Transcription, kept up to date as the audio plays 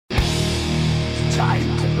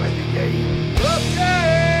Time to play the game.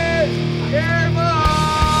 Okay! Game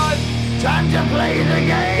on! Time to play the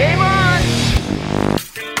game. Game on!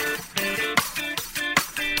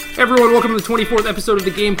 Hey everyone, welcome to the 24th episode of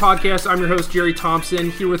the Game Podcast. I'm your host, Jerry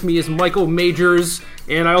Thompson. Here with me is Michael Majors,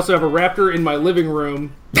 and I also have a raptor in my living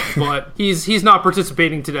room, but he's not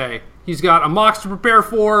participating today. He's got a MOX to prepare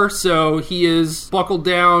for, so he is buckled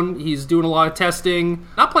down. He's doing a lot of testing.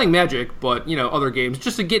 Not playing Magic, but, other games,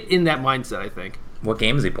 just to get in that mindset, I think. What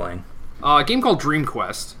game is he playing? A game called Dream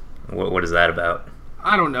Quest. What is that about?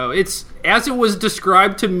 I don't know. It's, as it was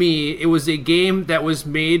described to me, it was a game that was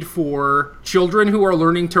made for children who are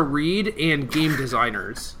learning to read and game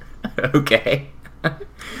designers. Okay.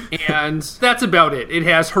 And that's about it. It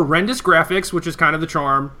has horrendous graphics, which is kind of the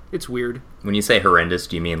charm. It's weird. When you say horrendous,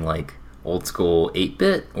 do you mean like old school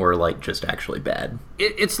 8-bit or like just actually bad?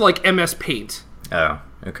 It's like MS Paint. Oh,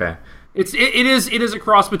 okay. It is a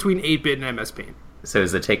cross between 8-bit and MS Paint. So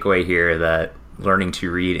is the takeaway here that learning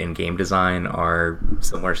to read and game design are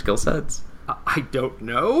similar skill sets? I don't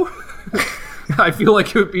know. I feel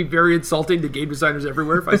like it would be very insulting to game designers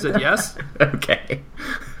everywhere if I said yes. Okay.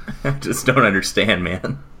 I just don't understand,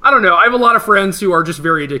 man. I don't know. I have a lot of friends who are just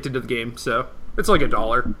very addicted to the game, so it's like $1.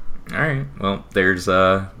 All right. Well, there's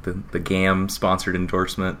the GAM sponsored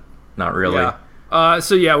endorsement. Not really. Yeah.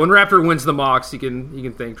 So yeah, when Raptor wins the MOX, he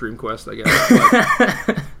can thank Dream Quest, I guess.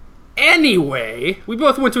 But anyway, we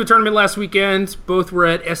both went to a tournament last weekend. Both were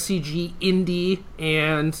at SCG Indy,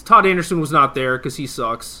 and Todd Anderson was not there because he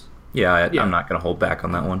sucks. Yeah, I'm not going to hold back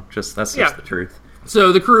on that one. That's just the truth.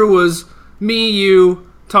 So the crew was me, you,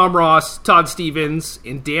 Tom Ross, Todd Stevens,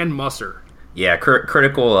 and Dan Musser. Yeah,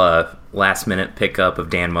 critical last-minute pickup of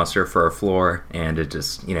Dan Musser for our floor, and it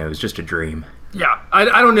just, it was just a dream. Yeah, I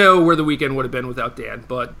don't know where the weekend would have been without Dan,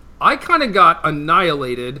 but I kind of got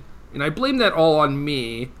annihilated, and I blame that all on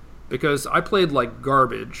me, because I played like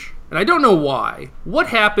garbage. And I don't know why. What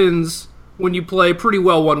happens when you play pretty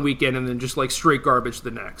well one weekend and then just like straight garbage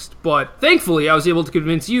the next? But thankfully, I was able to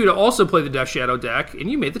convince you to also play the Death Shadow deck, and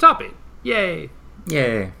you made the top 8. Yay.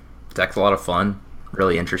 Yay. Deck's a lot of fun.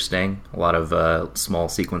 Really interesting. A lot of small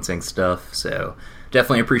sequencing stuff. So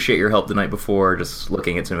definitely appreciate your help the night before, just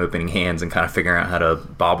looking at some opening hands and kind of figuring out how to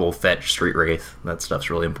bobble, fetch, Street Wraith. That stuff's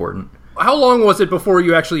really important. How long was it before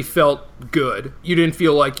you actually felt good? You didn't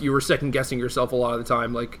feel like you were second-guessing yourself a lot of the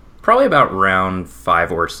time? Probably about round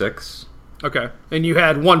 5 or 6. Okay. And you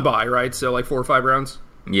had one bye, right? So 4 or 5 rounds?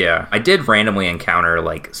 Yeah. I did randomly encounter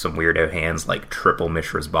some weirdo hands like triple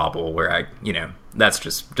Mishra's Bobble where that's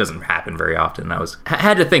just doesn't happen very often. I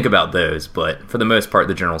had to think about those, but for the most part,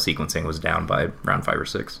 the general sequencing was down by round 5 or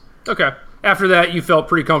 6. Okay. After that, you felt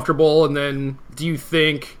pretty comfortable, and then do you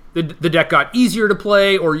think the deck got easier to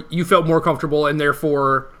play, or you felt more comfortable and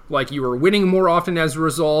therefore you were winning more often as a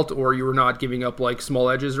result, or you were not giving up small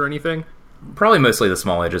edges or anything? Probably mostly the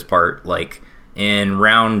small edges part. In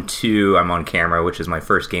round 2, I'm on camera, which is my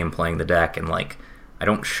first game playing the deck, and I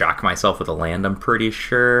don't shock myself with a land, I'm pretty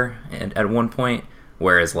sure, and at one point,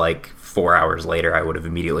 whereas 4 hours later, I would have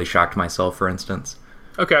immediately shocked myself, for instance.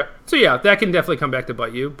 Okay. So yeah, that can definitely come back to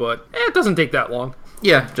bite you, but it doesn't take that long.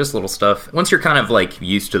 Yeah, just little stuff. Once you're kind of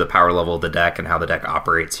used to the power level of the deck and how the deck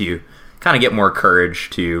operates, you kind of get more courage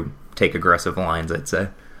to take aggressive lines, I'd say.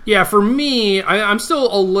 Yeah, for me, I'm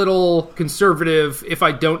still a little conservative if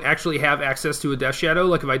I don't actually have access to a Death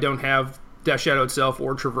Shadow. If I don't have Death Shadow itself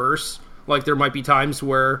or Traverse, there might be times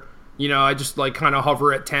where, I just kind of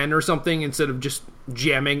hover at 10 or something instead of just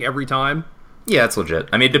jamming every time. Yeah, it's legit.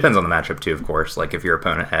 I mean, it depends on the matchup too, of course. If your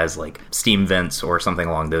opponent has Steam Vents or something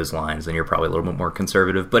along those lines, then you're probably a little bit more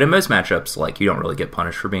conservative. But in most matchups, you don't really get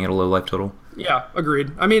punished for being at a low life total. Yeah,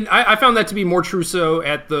 agreed. I mean, I found that to be more true so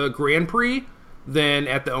at the Grand Prix than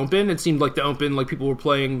at the Open. It seemed like the Open, people were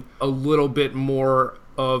playing a little bit more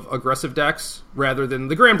of aggressive decks, rather than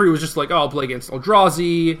the Grand Prix was just I'll play against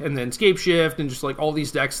Eldrazi, and then Scapeshift, and just all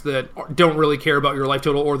these decks that don't really care about your life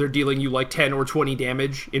total, or they're dealing you 10 or 20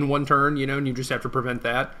 damage in one turn, and you just have to prevent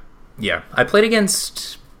that. Yeah. I played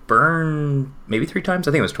against Burn maybe 3 times,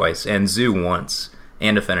 I think it was twice, and Zoo once,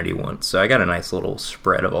 and Affinity once, so I got a nice little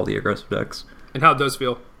spread of all the aggressive decks. And how'd those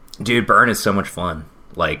feel? Dude, Burn is so much fun.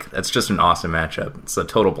 That's just an awesome matchup. It's a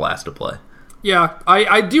total blast to play. Yeah,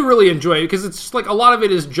 I do really enjoy it, because it's just a lot of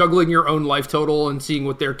it is juggling your own life total and seeing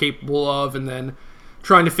what they're capable of, and then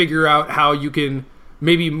trying to figure out how you can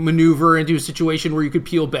maybe maneuver into a situation where you could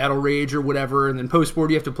peel Battle Rage or whatever, and then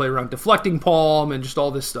post-board you have to play around Deflecting Palm and just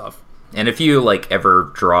all this stuff. And if you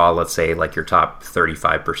ever draw, let's say your top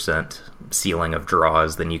 35% ceiling of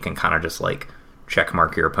draws, then you can kind of just check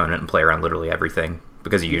mark your opponent and play around literally everything,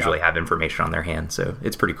 because you usually have information on their hand, so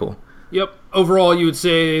it's pretty cool. Yep. Overall, you would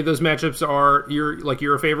say those matchups are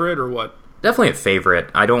your favorite, or what? Definitely a favorite.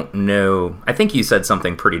 I don't know. I think you said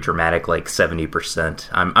something pretty dramatic, like 70%.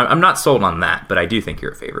 I'm not sold on that, but I do think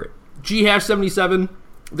you're a favorite. GH77,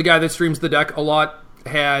 the guy that streams the deck a lot,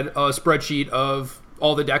 had a spreadsheet of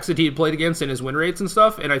all the decks that he had played against and his win rates and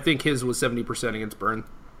stuff, and I think his was 70% against Burn,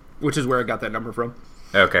 which is where I got that number from.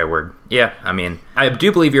 Okay, word. Yeah, I mean, I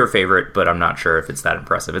do believe you're a favorite, but I'm not sure if it's that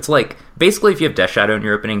impressive. It's like, basically, if you have Death Shadow in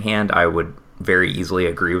your opening hand, I would very easily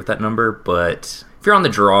agree with that number, but if you're on the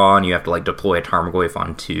draw and you have to, like, deploy a Tarmogoyf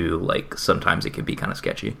on 2, like, sometimes it can be kind of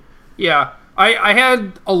sketchy. Yeah, I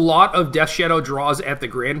had a lot of Death Shadow draws at the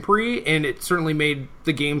Grand Prix, and it certainly made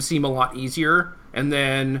the game seem a lot easier, and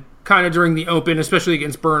then kind of during the Open, especially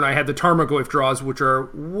against Burn, I had the Tarmogoyf draws, which are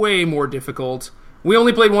way more difficult. We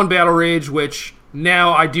only played one Battle Rage, which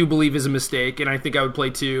now I do believe is a mistake, and I think I would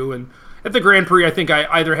play 2. And at the Grand Prix, I think I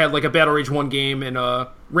either had like a Battle Rage 1 game and a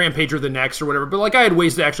Rampager the next or whatever, but like I had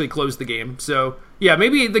ways to actually close the game. So yeah,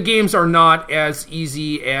 maybe the games are not as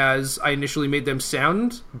easy as I initially made them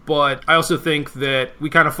sound, but I also think that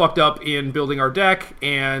we kind of fucked up in building our deck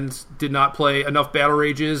and did not play enough Battle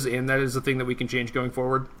Rages, and that is a thing that we can change going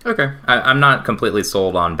forward. Okay. I'm not completely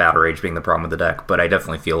sold on Battle Rage being the problem with the deck, but I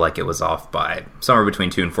definitely feel like it was off by somewhere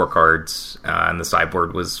between 2 and 4 cards, and the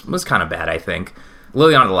sideboard was kind of bad, I think.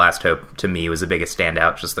 Liliana the Last Hope, to me, was the biggest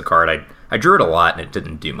standout, just the card. I drew it a lot, and it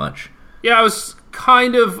didn't do much. Yeah, I was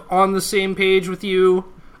kind of on the same page with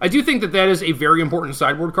you. I do think that is a very important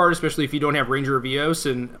sideboard card, especially if you don't have Ranger of Eos,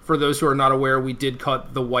 and for those who are not aware, we did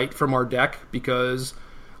cut the white from our deck, because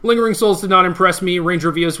Lingering Souls did not impress me. Ranger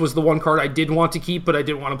of Eos was the one card I did want to keep, but I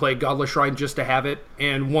didn't want to play Godless Shrine just to have it.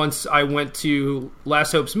 And once I went to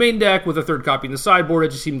Last Hope's main deck with a third copy in the sideboard,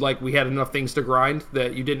 it just seemed like we had enough things to grind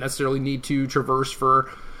that you didn't necessarily need to traverse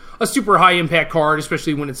for a super high impact card,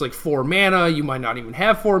 especially when it's like 4 mana. You might not even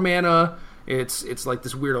have 4 mana. It's like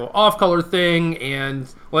this weirdo off-color thing,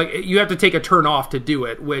 and like you have to take a turn off to do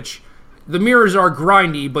it, which the mirrors are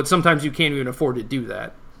grindy, but sometimes you can't even afford to do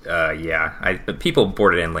that. Yeah. People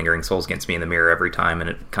boarded in Lingering Souls against me in the mirror every time, and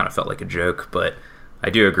it kind of felt like a joke, but I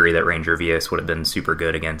do agree that Ranger of Eos would have been super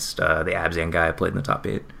good against the Abzan guy I played in the top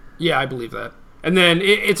 8. Yeah, I believe that. And then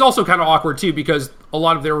it's also kind of awkward, too, because a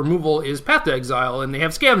lot of their removal is Path to Exile, and they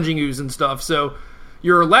have Scavenging Ooze and stuff, so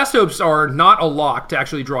your Last Hopes are not a lock to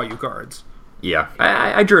actually draw you cards. Yeah,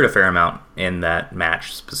 I drew it a fair amount in that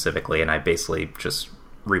match specifically, and I basically just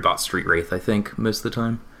rebought Street Wraith, I think, most of the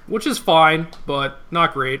time. Which is fine, but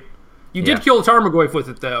not great. You did kill Tarmogoyf with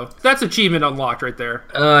it, though. That's achievement unlocked right there.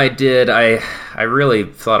 I did. I really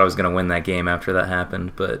thought I was going to win that game after that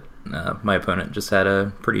happened, but my opponent just had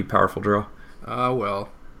a pretty powerful draw. Well.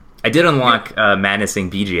 I did unlock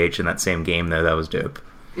Madnessing BGH in that same game, though. That was dope.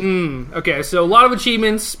 Okay, so a lot of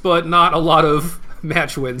achievements, but not a lot of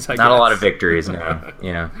match wins, I guess. Not a lot of victories,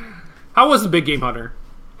 no. How was the Big Game Hunter?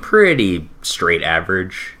 Pretty straight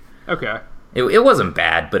average. Okay. It wasn't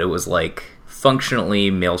bad, but it was like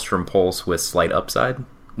functionally Maelstrom Pulse with slight upside.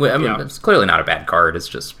 I mean, It's clearly not a bad card. It's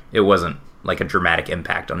just, it wasn't like a dramatic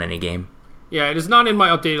impact on any game. Yeah, it is not in my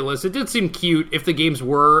updated list. It did seem cute if the games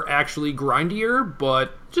were actually grindier,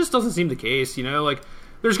 but just doesn't seem the case, Like,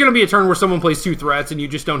 there's going to be a turn where someone plays 2 threats and you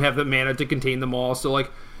just don't have the mana to contain them all. So,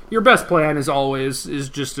 like, your best plan is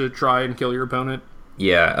just to try and kill your opponent.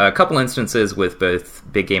 Yeah, a couple instances with both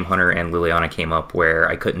Big Game Hunter and Liliana came up where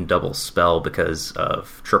I couldn't double spell because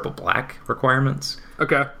of triple black requirements.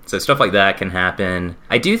 Okay. So stuff like that can happen.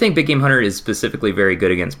 I do think Big Game Hunter is specifically very good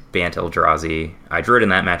against Bant Eldrazi. I drew it in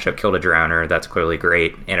that matchup, killed a Drowner. That's clearly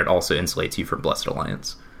great, and it also insulates you from Blessed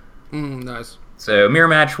Alliance. Nice. So mirror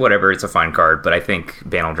match, whatever, it's a fine card, but I think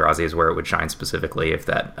Bant Eldrazi is where it would shine specifically if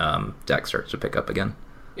that deck starts to pick up again.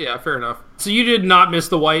 Yeah, fair enough. So you did not miss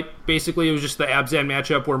the white, basically. It was just the Abzan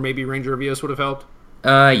matchup where maybe Ranger of Eos would have helped?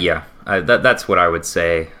 Yeah. That's what I would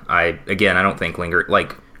say. I don't think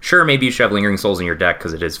sure, maybe you should have Lingering Souls in your deck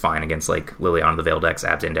because it is fine against, like, Liliana the Veil decks,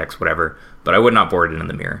 Abzan decks, whatever, but I would not board it in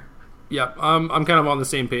the mirror. Yeah, I'm kind of on the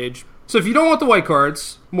same page. So if you don't want the white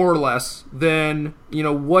cards, more or less, then,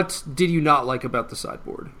 what did you not like about the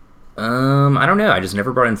sideboard? I don't know. I just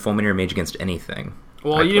never brought in Fulminator Mage against anything.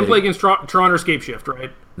 Well, you didn't play against Tron or Scapeshift, right?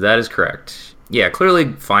 That is correct. Yeah,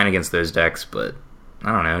 clearly fine against those decks, but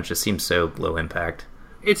I don't know, it just seems so low impact.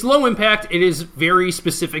 It's low impact, it is very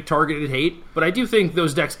specific targeted hate, but I do think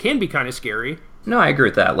those decks can be kind of scary. No, I agree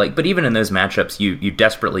with that. But even in those matchups, you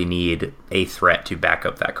desperately need a threat to back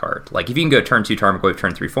up that card. Like, if you can go turn 2 Tarmogoyf,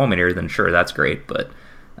 turn 3 Fulminator, then sure, that's great, but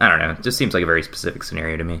I don't know, it just seems like a very specific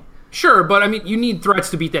scenario to me. Sure, but I mean, you need threats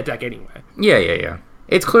to beat that deck anyway. Yeah.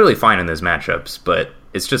 It's clearly fine in those matchups, but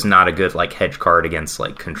it's just not a good like hedge card against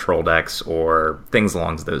like control decks or things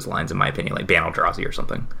along those lines, in my opinion, like Ban Eldrazi or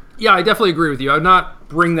something. Yeah, I definitely agree with you. I would not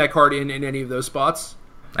bring that card in any of those spots.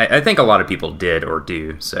 I think a lot of people did or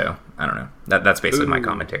do, so I don't know. That's basically my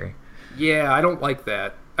commentary. Yeah, I don't like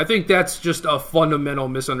that. I think that's just a fundamental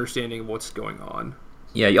misunderstanding of what's going on.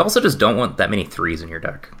 Yeah, you also just don't want that many 3s in your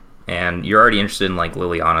deck. And you're already interested in like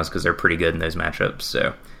Liliana's because they're pretty good in those matchups,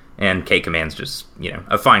 so... And K-Command's just,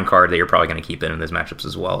 a fine card that you're probably going to keep in those matchups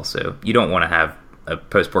as well. So you don't want to have a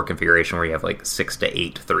post-board configuration where you have like 6 to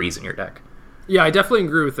 8 3s in your deck. Yeah, I definitely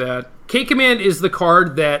agree with that. K-Command is the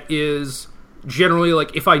card that is generally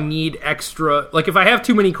like if I need extra... Like if I have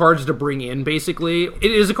too many cards to bring in, basically.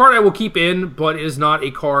 It is a card I will keep in, but it is not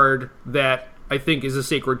a card that I think is a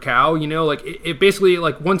sacred cow, Like it basically,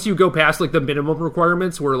 like once you go past like the minimum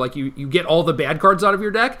requirements where like you get all the bad cards out of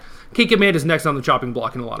your deck... K-Command is next on the chopping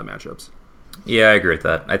block in a lot of matchups. Yeah, I agree with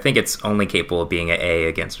that. I think it's only capable of being an A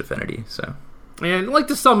against Affinity, so... And, like,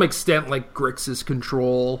 to some extent, like, Grixis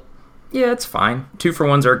Control. Yeah, it's fine.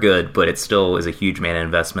 2-for-1s are good, but it still is a huge mana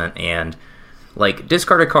investment, and, like,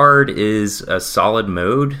 discard a card is a solid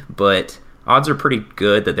mode, but odds are pretty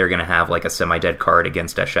good that they're going to have, like, a semi-dead card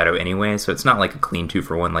against Death Shadow anyway, so it's not like a clean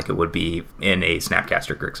 2-for-1 like it would be in a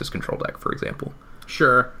Snapcaster Grixis Control deck, for example.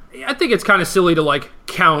 Sure. I think it's kind of silly to, like,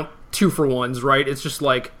 count 2-for-1s, right? It's just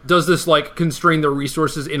like, does this like constrain the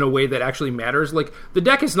resources in a way that actually matters? Like, the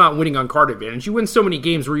deck is not winning on card advantage. You win so many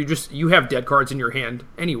games where you have dead cards in your hand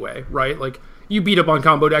anyway, right? Like, you beat up on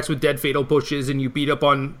combo decks with dead Fatal Pushes, and you beat up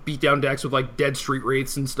on beatdown decks with like dead Street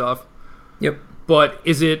Wraiths and stuff. Yep. But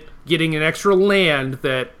is it getting an extra land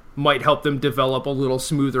that might help them develop a little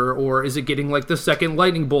smoother, or is it getting like the second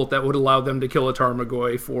lightning bolt that would allow them to kill a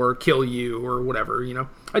Tarmogoyf or kill you or whatever,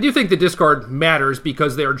 I do think the discard matters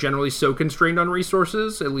because they are generally so constrained on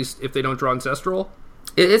resources, at least if they don't draw Ancestral.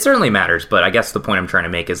 It certainly matters, but I guess the point I'm trying to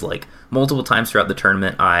make is like multiple times throughout the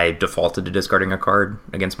tournament I defaulted to discarding a card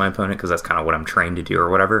against my opponent because that's kind of what I'm trained to do or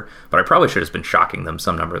whatever, but I probably should have been shocking them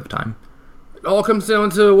some number of the time. It all comes down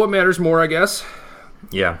to what matters more, I guess.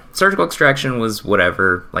 Yeah, Surgical Extraction was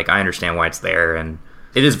whatever. Like, I understand why it's there, and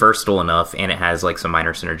it is versatile enough, and it has, like, some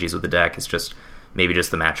minor synergies with the deck. It's just, maybe just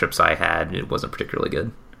the matchups I had, it wasn't particularly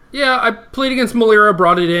good. Yeah, I played against Malira,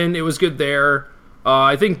 brought it in, it was good there.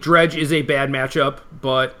 I think Dredge is a bad matchup,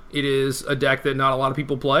 but it is a deck that not a lot of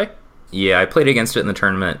people play. Yeah, I played against it in the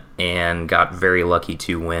tournament, and got very lucky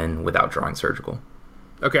to win without drawing Surgical.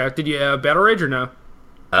 Okay, did you have Battle Rage or no?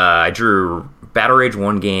 I drew Battle Rage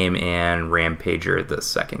one game and Rampager the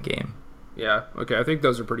second game. Yeah, okay, I think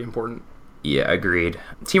those are pretty important. Yeah, agreed.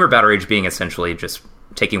 Temur Battle Rage being essentially just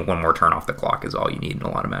taking one more turn off the clock is all you need in a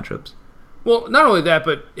lot of matchups. Well, not only that,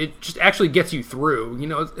 but it just actually gets you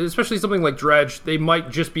through. Especially something like Dredge, they might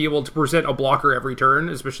just be able to present a blocker every turn,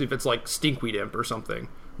 especially if it's like Stinkweed Imp or something.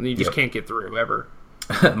 And you just can't get through, ever.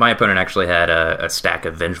 My opponent actually had a stack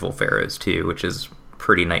of Vengeful Pharaohs, too, which is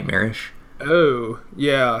pretty nightmarish. Oh,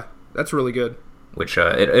 yeah. That's really good. Which,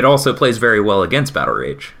 it also plays very well against Battle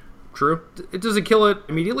Rage. True. Does it kill it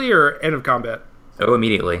immediately or end of combat? Oh,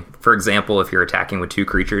 immediately. For example, if you're attacking with 2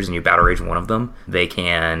 creatures and you Battle Rage one of them, they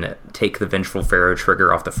can take the Vengeful Pharaoh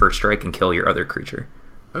trigger off the first strike and kill your other creature.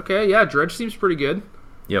 Okay, yeah, Dredge seems pretty good.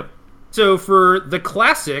 Yep. So for the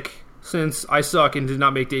Classic, since I suck and did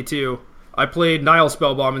not make day 2, I played Nile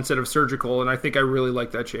Spellbomb instead of Surgical, and I think I really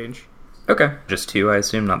like that change. Okay. Just 2, I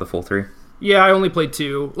assume, not the full 3? Yeah, I only played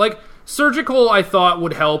 2. Like, Surgical, I thought,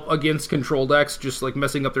 would help against control decks, just like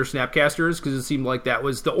messing up their Snapcasters, because it seemed like that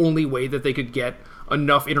was the only way that they could get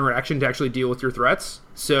enough interaction to actually deal with your threats.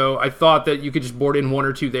 So I thought that you could just board in 1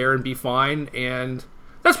 or 2 there and be fine, and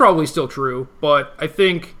that's probably still true. But I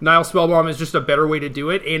think Nile Spellbomb is just a better way to do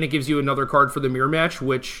it, and it gives you another card for the mirror match,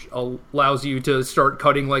 which allows you to start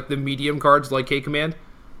cutting like the medium cards like K-Command.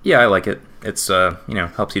 Yeah, I like it. It's,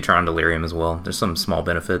 helps you turn on Delirium as well. There's some small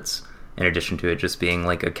benefits, in addition to it just being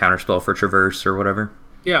like a counterspell for Traverse or whatever.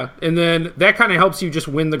 Yeah, and then that kind of helps you just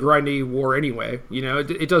win the grindy war anyway.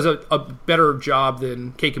 It does a better job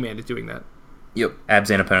than K-Command is doing that. Yep.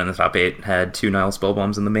 Abzan opponent in the top 8 had 2 Nile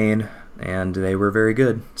Spellbombs in the main, and they were very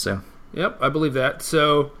good, so... Yep, I believe that.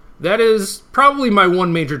 So that is probably my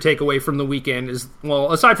one major takeaway from the weekend is,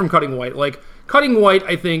 well, aside from Cutting White. Like, Cutting White,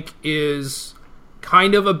 I think, is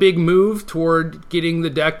kind of a big move toward getting the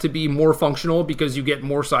deck to be more functional because you get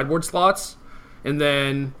more sideboard slots. And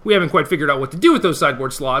then we haven't quite figured out what to do with those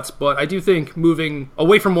sideboard slots, but I do think moving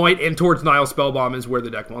away from White and towards Nile Spellbomb is where the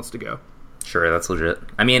deck wants to go. Sure, that's legit.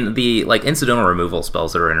 I mean, the incidental removal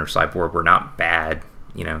spells that are in our sideboard were not bad.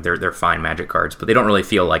 They're fine Magic cards, but they don't really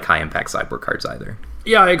feel like high impact sideboard cards either.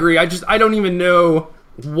 Yeah, I agree. I don't even know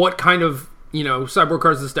what kind of sideboard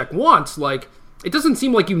cards this deck wants, like, it doesn't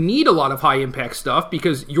seem like you need a lot of high impact stuff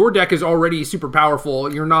because your deck is already super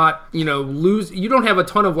powerful. You're not, you don't have a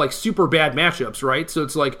ton of like super bad matchups, right? So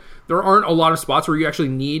it's like there aren't a lot of spots where you actually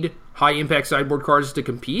need high impact sideboard cards to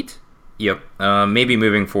compete. Yep. Maybe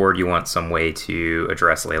moving forward, you want some way to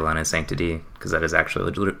address Leyline Sanctity, because that is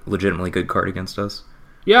actually a legitimately good card against us.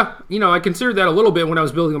 Yeah, I considered that a little bit when I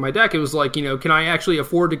was building my deck. It was like, can I actually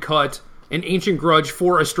afford to cut an Ancient Grudge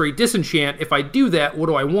for a straight disenchant? If I do that, what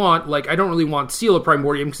do I want? Like, I don't really want Seal of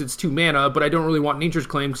Primordium because it's 2 mana, but I don't really want Nature's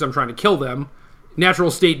Claim because I'm trying to kill them. Natural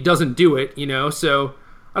State doesn't do it, so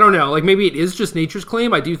I don't know. Like, maybe it is just Nature's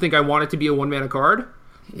Claim. I do think I want it to be a 1-mana card.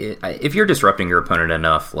 If you're disrupting your opponent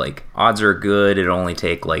enough, like, odds are good it'll only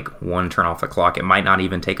take, like, 1 turn off the clock. It might not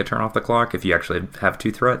even take a turn off the clock if you actually have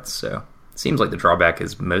 2 threats, so it seems like the drawback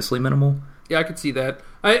is mostly minimal. Yeah, I could see that.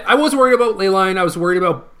 I was worried about Leyline. I was worried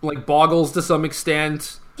about, like, Boggles to some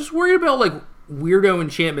extent. Just worried about, like, weirdo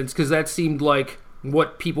enchantments, because that seemed like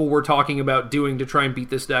what people were talking about doing to try and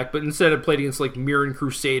beat this deck. But instead, I played against, like, Mirran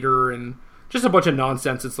Crusader and just a bunch of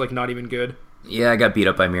nonsense. It's, like, not even good. Yeah, I got beat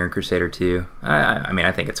up by Mirran Crusader, too. I mean,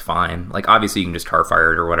 I think it's fine. Like, obviously, you can just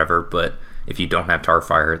Tarfire it or whatever, but if you don't have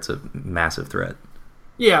Tarfire, it's a massive threat.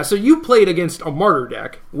 Yeah, so you played against a Martyr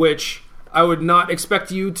deck, which I would not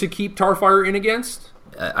expect you to keep Tarfire in against.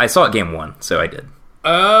 I saw it game 1, so I did.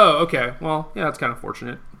 Oh, okay. Well, yeah, that's kind of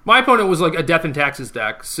fortunate. My opponent was like a Death and Taxes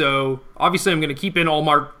deck, so obviously I'm going to keep in all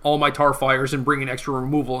my Tarfires and bring in extra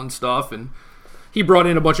removal and stuff, and he brought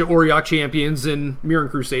in a bunch of Auriok Champions and Mirran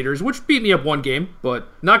Crusaders, which beat me up one game, but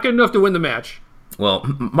not good enough to win the match. Well,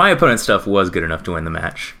 my opponent's stuff was good enough to win the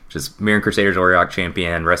match. Just Mirran Crusaders, Auriok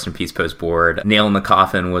Champion, Rest in Peace post board. Nail in the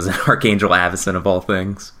Coffin was an Archangel Avacyn of all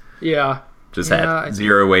things. Yeah. Had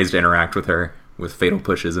 0 ways to interact with her, with fatal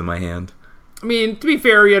pushes in my hand. I mean, to be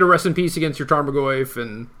fair, you had a Rest in Peace against your Tarmogoyf,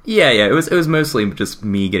 and yeah, it was mostly just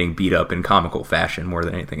me getting beat up in comical fashion more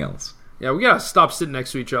than anything else. Yeah, we gotta stop sitting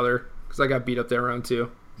next to each other, because I got beat up that round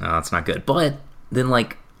too. No, that's not good. But then,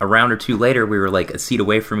 like, a round or two later, we were like a seat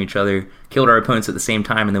away from each other, killed our opponents at the same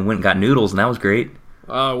time, and then went and got noodles, and that was great.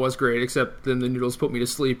 Oh, it was great, except then the noodles put me to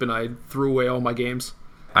sleep, and I threw away all my games.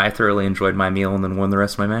 I thoroughly enjoyed my meal and then won the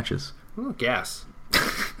rest of my matches. Oh, gas.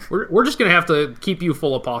 We're just gonna have to keep you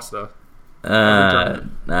full of pasta. I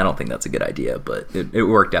don't think that's a good idea, but it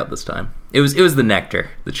worked out this time. It was the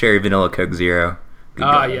nectar, the cherry vanilla Coke Zero.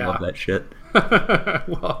 God, yeah, I love that shit.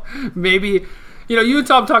 Well, maybe you and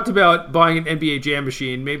Tom talked about buying an NBA Jam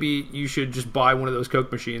machine. Maybe you should just buy one of those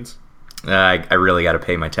Coke machines. I really got to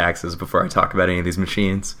pay my taxes before I talk about any of these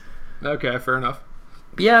machines. Okay, fair enough.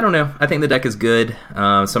 But yeah, I don't know. I think the deck is good.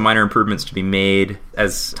 Some minor improvements to be made.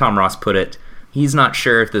 As Tom Ross put it, he's not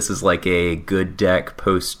sure if this is like a good deck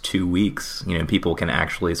post 2 weeks. People can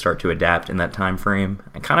actually start to adapt in that time frame.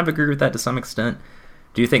 I kind of agree with that to some extent.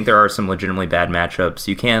 Do you think there are some legitimately bad matchups?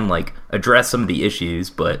 You can like address some of the issues,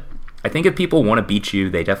 but I think if people want to beat you,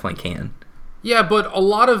 they definitely can. Yeah, but a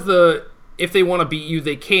lot of the if they want to beat you,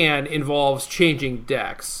 they can involves changing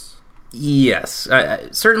decks. Yes.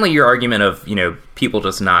 Certainly your argument of, people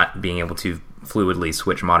just not being able to fluidly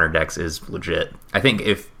switch modern decks is legit. I think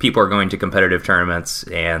if people are going to competitive tournaments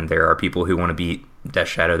and there are people who want to beat Death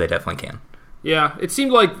Shadow, they definitely can. Yeah, it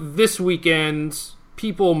seemed like this weekend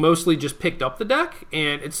people mostly just picked up the deck,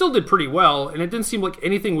 and it still did pretty well, and it didn't seem like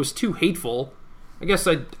anything was too hateful. I guess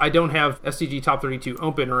I don't have SCG Top 32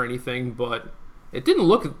 open or anything, but it didn't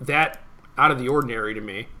look that out of the ordinary to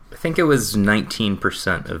me. I think it was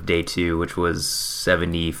 19% of day 2, which was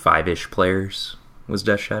 75-ish players, was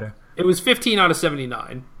Death Shadow. It was 15 out of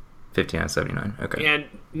 79. 15 out of 79, okay. And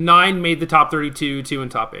 9 made the top 32, 2 in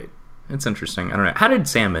top 8. It's interesting. I don't know. How did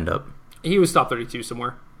Sam end up? He was top 32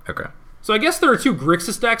 somewhere. Okay. So I guess there are 2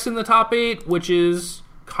 Grixis decks in the top 8, which is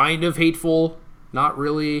kind of hateful. Not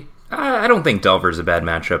really. I don't think Delver's a bad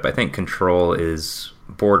matchup. I think Control is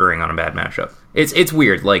bordering on a bad matchup. It's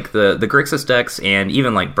weird. Like, the Grixis decks and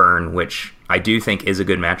even, like, Burn, which I do think is a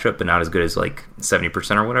good matchup, but not as good as, like,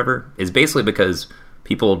 70% or whatever, is basically because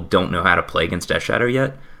people don't know how to play against Death Shadow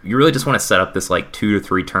yet. You really just want to set up this, like, 2 to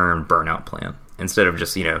 3 turn burnout plan instead of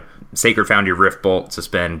just, Sacred Foundry, Rift Bolt,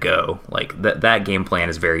 suspend, go. Like, that game plan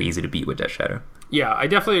is very easy to beat with Death Shadow. Yeah, I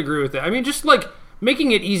definitely agree with that. I mean, just, like,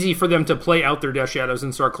 making it easy for them to play out their Death Shadows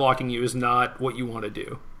and start clocking you is not what you want to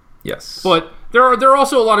do. Yes. But there are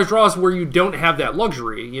also a lot of draws where you don't have that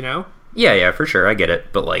luxury, Yeah, for sure. I get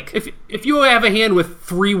it. But, like, If you have a hand with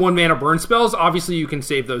 3 1-mana burn spells, obviously you can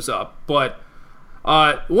save those up. But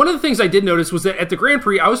one of the things I did notice was that at the Grand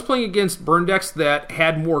Prix, I was playing against burn decks that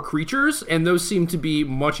had more creatures, and those seemed to be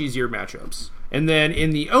much easier matchups. And then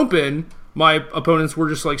in the Open, my opponents were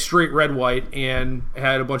just like straight red-white and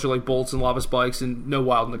had a bunch of like bolts and lava spikes and no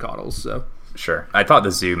wild Nacatls, so. Sure. I thought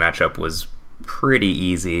the zoo matchup was pretty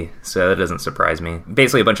easy, so that doesn't surprise me.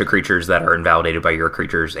 Basically, a bunch of creatures that are invalidated by your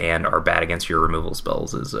creatures and are bad against your removal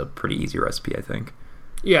spells is a pretty easy recipe, I think.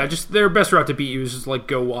 Yeah, just their best route to beat you is just like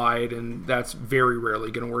go wide, and that's very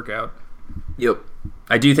rarely going to work out. Yep.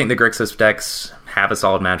 I do think the Grixis decks have a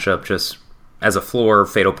solid matchup. Just as a floor,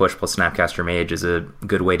 Fatal Push plus Snapcaster Mage is a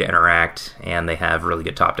good way to interact, and they have really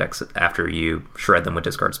good top decks after you shred them with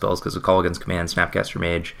discard spells because of Kolaghan's Command, Snapcaster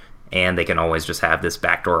Mage, and they can always just have this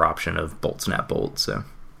backdoor option of Bolt, Snap, Bolt, so...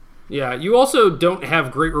 Yeah, you also don't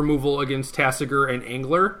have great removal against Tasigur and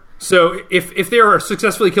Angler, so if they are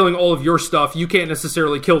successfully killing all of your stuff, you can't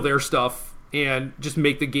necessarily kill their stuff and just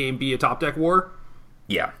make the game be a top deck war.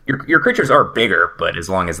 Yeah, your creatures are bigger, but as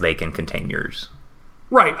long as they can contain yours.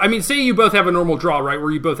 Right. I mean, say you both have a normal draw, right,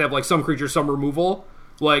 where you both have like some creatures, some removal.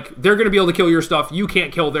 Like, they're going to be able to kill your stuff, you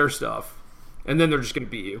can't kill their stuff, and then they're just going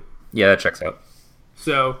to beat you. Yeah, that checks out.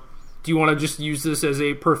 So, do you want to just use this as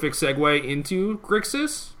a perfect segue into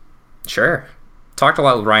Grixis? Sure. Talked a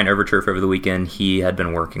lot with Ryan Overturf over the weekend. He had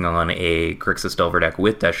been working on a Grixis Delver deck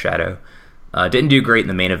with Death Shadow. Didn't do great in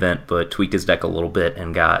the main event, but tweaked his deck a little bit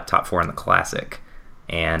and got top 4 in the Classic.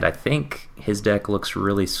 And I think his deck looks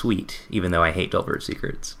really sweet, even though I hate Delver's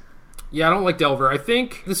Secrets. Yeah, I don't like Delver. I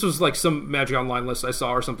think this was like some Magic Online list I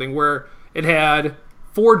saw or something where it had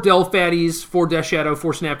 4 Delve Fatties, 4 Death Shadow,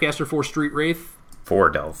 4 Snapcaster, 4 Street Wraith. 4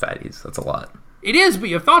 Delve Fatties, that's a lot. It is, but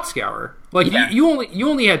you have Thought Scour. Like, yeah. you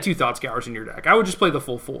only had 2 Thought Scours in your deck. I would just play the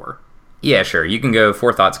full 4. Yeah, sure. You can go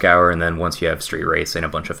 4 Thought Scour, and then once you have Street Wraiths and a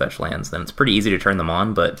bunch of fetch lands, then it's pretty easy to turn them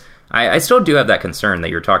on, but I still do have that concern that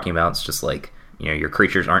you're talking about. It's just like, you know, your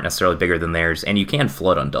creatures aren't necessarily bigger than theirs, and you can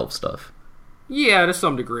flood on Delve stuff. Yeah, to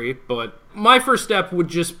some degree, but my first step would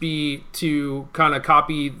just be to kind of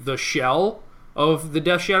copy the shell of the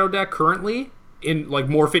Death Shadow deck currently, in like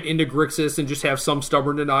morph it into Grixis and just have some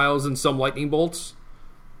Stubborn Denials and some Lightning Bolts,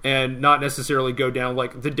 and not necessarily go down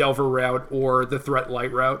like the Delver route or the Threat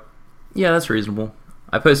Light route. Yeah, that's reasonable.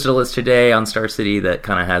 I posted a list today on Star City that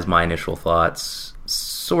kind of has my initial thoughts.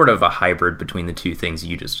 Sort of a hybrid between the two things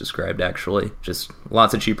you just described, actually. Just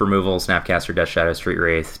lots of cheap removal, Snapcaster, Death Shadow, Street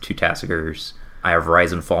Wraith, 2 Tasigurs. I have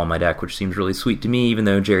Rise and Fall in my deck, which seems really sweet to me, even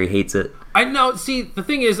though Jerry hates it. I know, see, the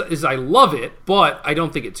thing is I love it, but I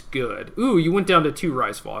don't think it's good. Ooh, you went down to 2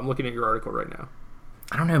 Rise Fall. I'm looking at your article right now.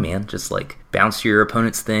 I don't know, man. Just, like, bounce your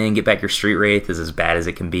opponent's thing, get back your Street Wraith is as bad as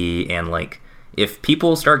it can be, and, like, if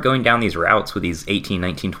people start going down these routes with these 18,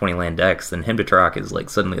 19, 20 land decks, then Hymn to Tarok is, like,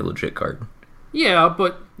 suddenly a legit card. Yeah,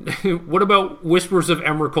 but what about Whispers of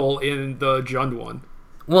Emrakul in the Jund one?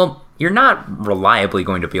 Well, you're not reliably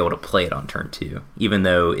going to be able to play it on turn 2, even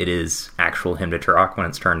though it is actual Hymn to Tarok when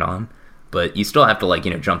it's turned on. But you still have to, like,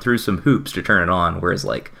 you know, jump through some hoops to turn it on, whereas,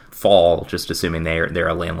 like, Fall, just assuming they're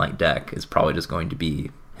a land-light deck, is probably just going to be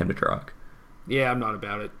Hymn to Tarok. Yeah, I'm not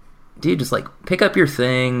about it. Dude, just, like, pick up your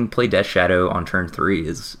thing, play Death Shadow on turn 3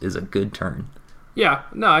 is a good turn. Yeah,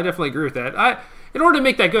 no, I definitely agree with that. In order to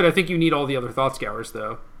make that good, I think you need all the other Thought Scours,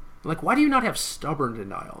 though. Like, why do you not have Stubborn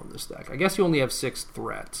Denial in this deck? I guess you only have 6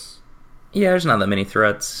 threats. Yeah, there's not that many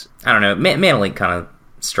threats. I don't know. Mana Link kind of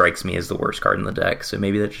strikes me as the worst card in the deck, so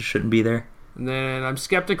maybe that just shouldn't be there. And then I'm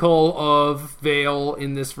skeptical of Veil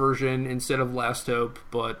in this version instead of Last Hope,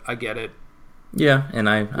 but I get it. Yeah, and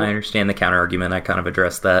I understand the counter-argument. I kind of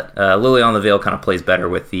addressed that. Lily on the Veil kind of plays better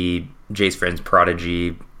with the Jace Friends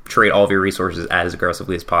Prodigy, trade all of your resources as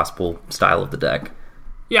aggressively as possible style of the deck.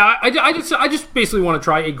 Yeah, I just basically want to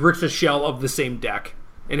try a Grixis shell of the same deck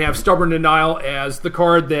and have Stubborn Denial as the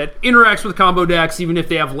card that interacts with combo decks, even if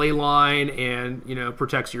they have Leyline and, you know,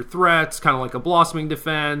 protects your threats, kind of like a Blossoming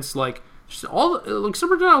Defense. Like, just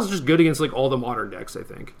Stubborn Denial is just good against like all the modern decks, I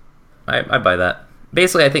think. I buy that.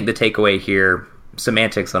 Basically, I think the takeaway here,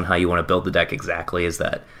 semantics on how you want to build the deck exactly, is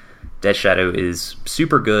that Death Shadow is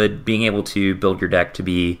super good. Being able to build your deck to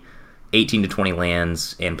be 18 to 20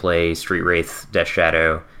 lands and play Street Wraith, Death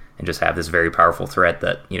Shadow, and just have this very powerful threat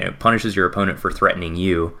that, you know, punishes your opponent for threatening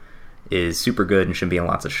you is super good and should be in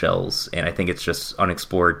lots of shells. And I think it's just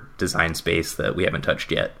unexplored design space that we haven't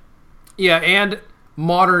touched yet. Yeah, and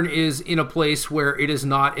Modern is in a place where it is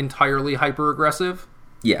not entirely hyper-aggressive.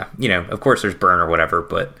 Yeah, you know, of course there's burn or whatever,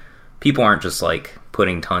 but people aren't just, like,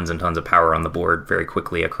 putting tons and tons of power on the board very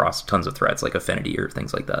quickly across tons of threats, like Affinity or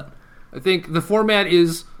things like that. I think the format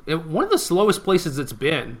is one of the slowest places it's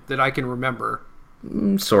been that I can remember.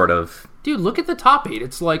 Sort of. Dude, look at the top 8.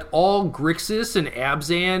 It's, like, all Grixis and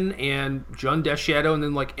Abzan and Jund Death Shadow, and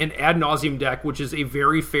then, like, an Ad Nauseam deck, which is a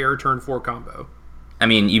very fair turn 4 combo. I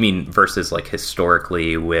mean, you mean versus like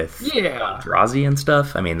historically with Eldrazi and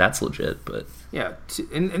stuff? I mean, that's legit, but yeah,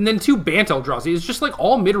 and then 2 Bant Eldrazi is just like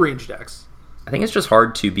all mid-range decks. I think it's just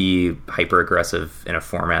hard to be hyper-aggressive in a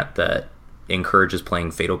format that encourages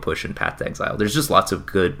playing Fatal Push and Path to Exile. There's just lots of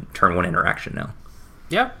good turn 1 interaction now.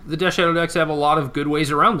 Yeah, the Death Shadow decks have a lot of good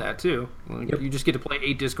ways around that, too. You just get to play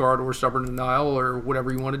 8 discard or Stubborn Denial or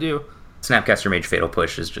whatever you want to do. Snapcaster Mage Fatal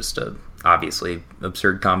Push is just a obviously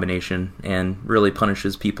absurd combination and really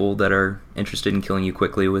punishes people that are interested in killing you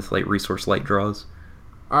quickly with like resource light draws.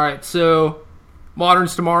 Alright, so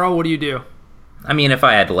Moderns tomorrow, what do you do? I mean, if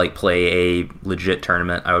I had to like play a legit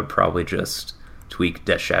tournament, I would probably just tweak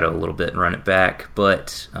Death Shadow a little bit and run it back,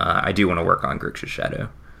 but I do want to work on Grixis Shadow.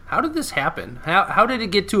 How did this happen? How did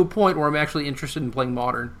it get to a point where I'm actually interested in playing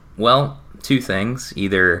Modern? Well, 2 things.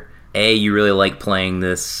 Either A, you really like playing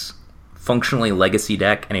this functionally legacy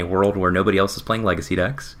deck in a world where nobody else is playing legacy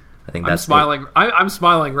decks. I think that's I'm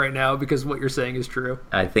smiling right now because what you're saying is true.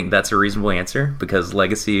 I think that's a reasonable answer because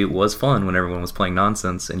legacy was fun when everyone was playing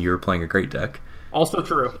nonsense and you were playing a great deck. Also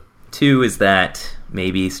true. 2 is that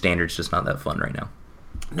maybe Standard's just not that fun right now.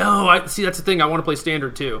 No, see, that's the thing. I want to play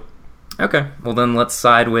Standard too. Okay, well then let's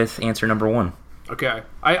side with answer number 1. Okay.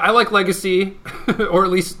 I like Legacy, or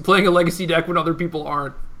at least playing a Legacy deck when other people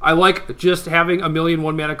aren't. I like just having a million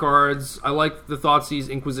 1-mana cards. I like the Thoughtseize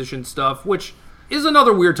Inquisition stuff, which is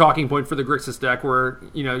another weird talking point for the Grixis deck where,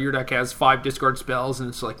 you know, your deck has 5 discard spells and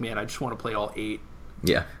it's like, man, I just want to play all 8.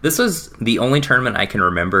 Yeah. This was the only tournament I can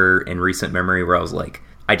remember in recent memory where I was like,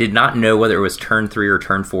 I did not know whether it was turn 3 or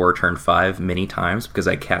turn 4 or turn 5 many times because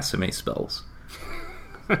I cast so many spells.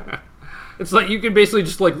 It's like you can basically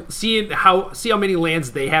just like see how many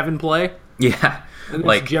lands they have in play. Yeah. And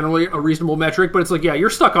it's generally a reasonable metric, but it's like, yeah, you're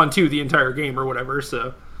stuck on 2 the entire game or whatever,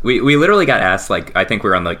 so. We literally got asked, like, I think we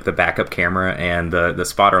were on like the backup camera and the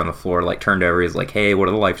spotter on the floor like turned over, he's like, hey, what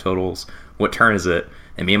are the life totals? What turn is it?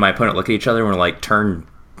 And me and my opponent look at each other and we're like, turn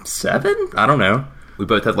 7? I don't know. We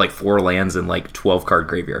both had like 4 lands and like 12 card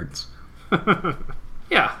graveyards.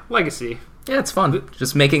 Yeah, Legacy. Yeah, it's fun.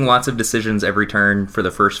 Just making lots of decisions every turn for the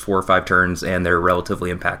first 4 or 5 turns, and they're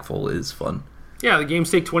relatively impactful is fun. Yeah, the games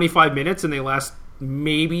take 25 minutes, and they last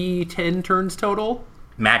maybe 10 turns total.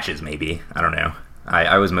 Matches, maybe. I don't know.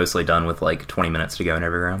 I was mostly done with like 20 minutes to go in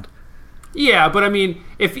every round. Yeah, but I mean,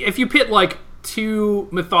 if you pit like 2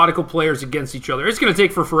 methodical players against each other, it's going to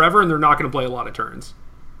take forever, and they're not going to play a lot of turns.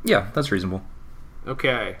 Yeah, that's reasonable.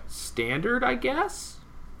 Okay, Standard, I guess?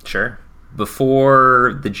 Sure.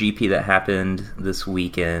 Before the GP that happened this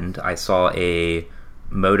weekend, I saw a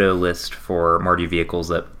moto list for Mardu vehicles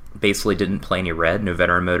that basically didn't play any red, no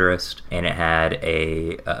veteran motorist, and it had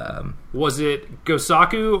a... was it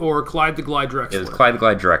Gosaku or Clyde the Glide Drexler? It was Clyde the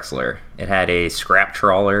Glide Drexler. It had a Scrap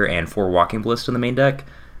Trawler and 4 Walking Ballista in the main deck,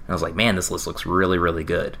 and I was like, man, this list looks really, really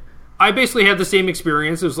good. I basically had the same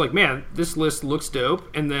experience. It was like, man, this list looks dope.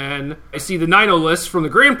 And then I see the 9-0 list from the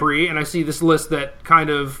Grand Prix, and I see this list that kind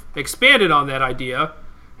of expanded on that idea.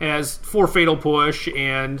 It has 4 Fatal Push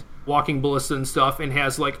and Walking Ballista and stuff, and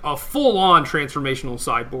has like a full-on transformational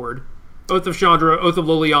sideboard. Oath of Chandra, Oath of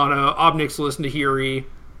Liliana, Ob Nixilis, Nahiri,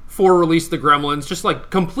 4 Release the Gremlins, just like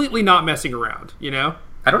completely not messing around, you know?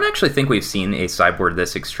 I don't actually think we've seen a sideboard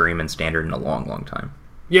this extreme in Standard in a long, long time.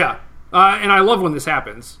 Yeah. And I love when this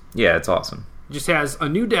happens. Yeah, it's awesome. Just has a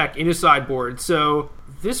new deck in his sideboard. So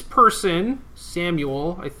this person,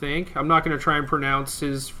 Samuel, I think. I'm not going to try and pronounce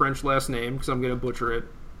his French last name because I'm going to butcher it.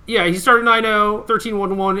 Yeah, he started 9-0,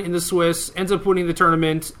 13-1-1 in the Swiss, ends up winning the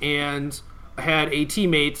tournament, and had a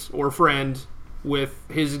teammate or friend with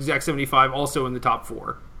his exact 75 also in the top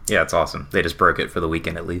 4. Yeah, it's awesome. They just broke it for the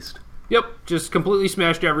weekend at least. Yep, just completely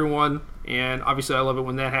smashed everyone, and obviously I love it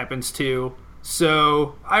when that happens too.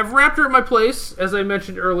 So, I have Raptor at my place, as I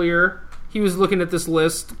mentioned earlier. He was looking at this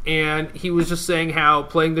list, and he was just saying how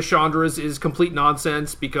playing the Chandras is complete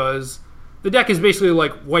nonsense because the deck is basically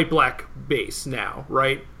like white-black base now,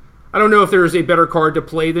 right? I don't know if there is a better card to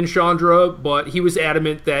play than Chandra, but he was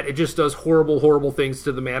adamant that it just does horrible, horrible things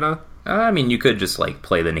to the mana. I mean, you could just like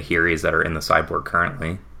play the Nahiris that are in the sideboard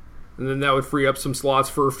currently. And then that would free up some slots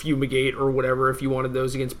for Fumigate or whatever if you wanted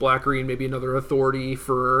those against Black-Green, maybe another Authority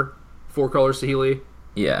for 4 colors Saheeli.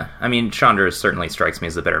 Yeah, I mean, Chandra certainly strikes me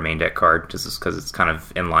as the better main deck card, just because it's kind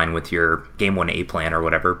of in line with your Game 1 A plan or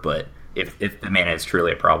whatever, but if the mana is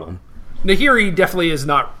truly a problem. Nahiri definitely is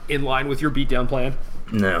not in line with your beatdown plan.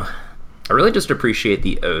 No. I really just appreciate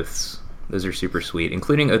the Oaths. Those are super sweet,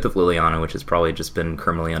 including Oath of Liliana, which has probably just been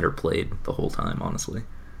criminally underplayed the whole time, honestly.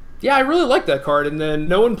 Yeah, I really like that card, and then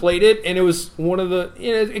no one played it, and it was one of the...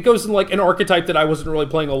 it goes in like an archetype that I wasn't really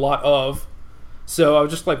playing a lot of. So I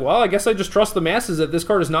was just like, well, I guess I just trust the masses that this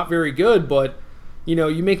card is not very good, but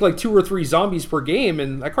you make like 2 or 3 zombies per game,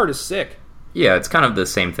 and that card is sick. Yeah, it's kind of the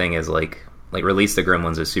same thing as like Release the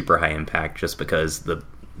Gremlins is super high impact just because the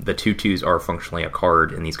 2/2s are functionally a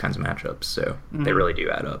card in these kinds of matchups, so they really do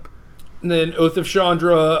add up. And then Oath of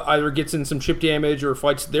Chandra either gets in some chip damage or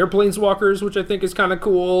fights their planeswalkers, which I think is kind of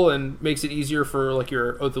cool and makes it easier for like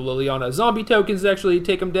your Oath of Liliana zombie tokens to actually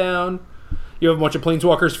take them down. You have a bunch of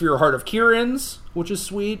planeswalkers for your Heart of Kirins, which is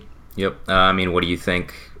sweet. Yep. What do you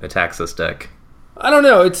think attacks this deck? I don't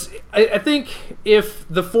know. I think if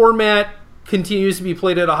the format continues to be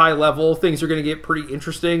played at a high level, things are going to get pretty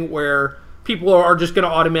interesting where people are just going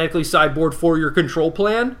to automatically sideboard for your control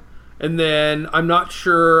plan. And then I'm not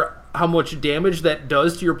sure how much damage that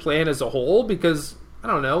does to your plan as a whole because, I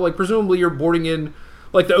don't know, like presumably you're boarding in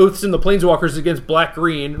like the Oaths and the Planeswalkers against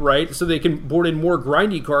black-green, right? So they can board in more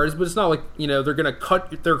grindy cards, but it's not like, they're going to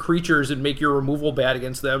cut their creatures and make your removal bad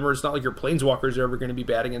against them, or it's not like your Planeswalkers are ever going to be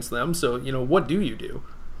bad against them. So, what do you do?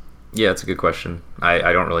 Yeah, that's a good question. I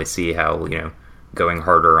don't really see how, going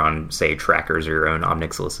harder on, say, trackers or your own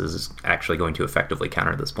Omnixilus is actually going to effectively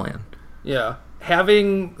counter this plan. Yeah.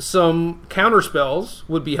 Having some counter spells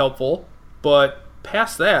would be helpful, but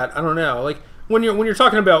past that, I don't know. Like, when you're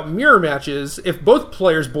talking about mirror matches, if both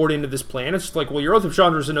players board into this plan, it's just like, well, your Oath of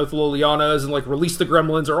Chandras and Oath of Lilianas and like Release the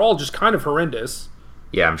Gremlins are all just kind of horrendous.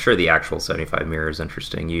 Yeah, I'm sure the actual 75 mirror is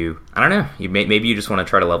interesting. I don't know. Maybe you just want to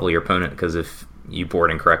try to level your opponent because if you board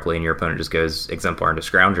incorrectly and your opponent just goes Exemplar into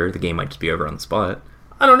Scrounger, the game might just be over on the spot.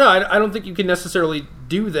 I don't know. I don't think you can necessarily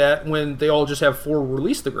do that when they all just have 4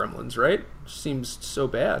 Release the Gremlins, right? It seems so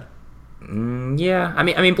bad. Yeah, I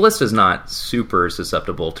mean, Ballista's not super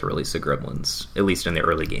susceptible to Release the Gremlins, at least in the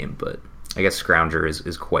early game, but I guess Scrounger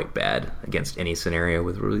is quite bad against any scenario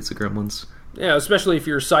with Release the Gremlins. Yeah, especially if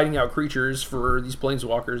you're siding out creatures for these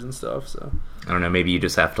Planeswalkers and stuff, so... I don't know, maybe you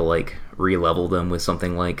just have to, like, re-level them with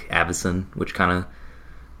something like Avacyn, which kind of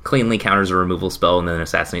cleanly counters a removal spell and then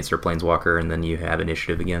assassinates their Planeswalker, and then you have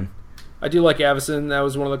initiative again. I do like Avacyn. That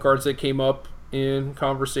was one of the cards that came up in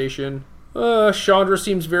conversation. Chandra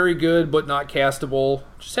seems very good, but not castable.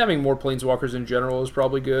 Just having more Planeswalkers in general is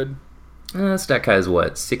probably good. This deck has,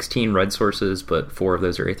 16 red sources, but 4 of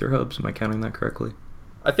those are Aether Hubs. Am I counting that correctly?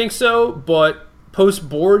 I think so, but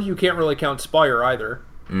post-board, you can't really count Spire either.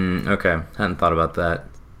 Okay. Hadn't thought about that.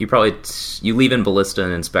 You leave in Ballista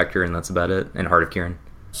and Inspector, and that's about it, and Heart of Kirin.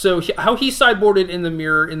 So how he sideboarded in the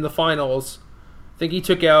mirror in the finals, I think he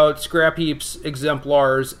took out Scrap Heaps,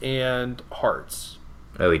 Exemplars, and Hearts.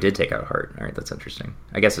 Oh, he did take out Heart. All right, that's interesting.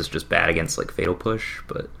 I guess it's just bad against, like, Fatal Push,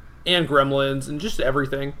 but... And Gremlins, and just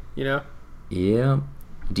everything, Yeah.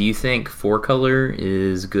 Do you think 4-color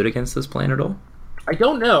is good against this plan at all? I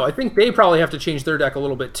don't know. I think they probably have to change their deck a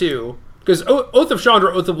little bit, too. Because Oath of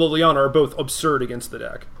Chandra, Oath of Liliana are both absurd against the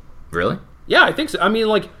deck. Really? Yeah, I think so. I mean,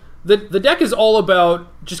 like, the deck is all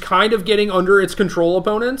about just kind of getting under its control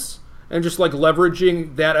opponents and just, like,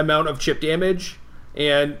 leveraging that amount of chip damage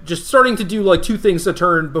and just starting to do, like, 2 things a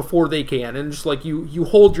turn before they can. And just, like, you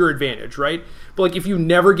hold your advantage, right? But, like, if you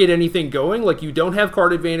never get anything going, like, you don't have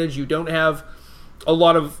card advantage, you don't have a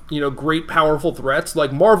lot of, great powerful threats.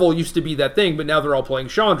 Like, Marvel used to be that thing, but now they're all playing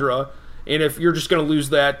Chandra. And if you're just going to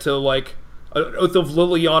lose that to, like, an Oath of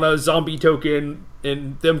Liliana zombie token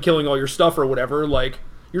and them killing all your stuff or whatever, like,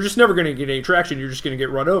 you're just never going to get any traction. You're just going to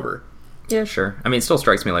get run over. Yeah, sure. I mean, it still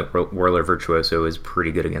strikes me like Whirler Virtuoso is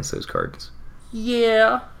pretty good against those cards.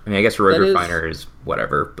 Yeah. I mean, I guess Rogue Refiner is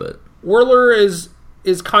whatever, but... Whirler is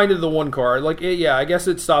kind of the one card. Like, yeah, I guess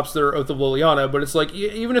it stops their Oath of Liliana, but it's like,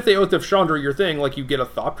 even if they Oath of Chandra your thing, like, you get a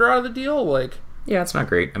Thopter out of the deal, like... Yeah, it's not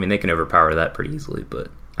great. I mean, they can overpower that pretty easily, but...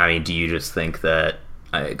 I mean, do you just think that...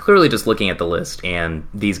 clearly just looking at the list, and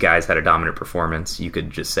these guys had a dominant performance, you could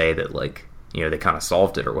just say that, like, they kind of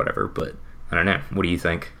solved it or whatever, but I don't know. What do you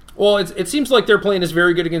think? Well, it seems like their plan is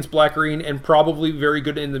very good against Black-Green and probably very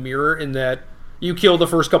good in the mirror in that you kill the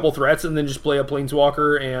first couple threats and then just play a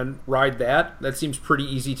Planeswalker and ride that. That seems pretty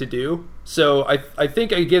easy to do. So I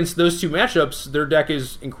think against those 2 matchups, their deck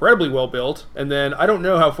is incredibly well built. And then I don't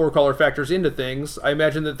know how 4-color factors into things. I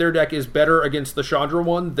imagine that their deck is better against the Chandra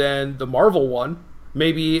one than the Marvel one.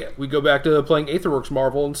 Maybe we go back to playing Aetherworks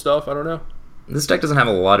Marvel and stuff. I don't know. This deck doesn't have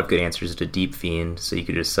a lot of good answers to Deep Fiend, so you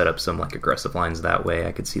could just set up some like aggressive lines that way.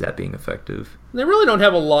 I could see that being effective. They really don't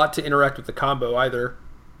have a lot to interact with the combo either.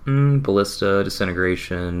 Ballista,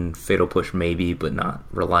 Disintegration, Fatal Push maybe, but not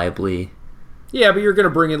reliably. Yeah, but you're going to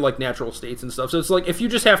bring in like natural states and stuff. So it's like if you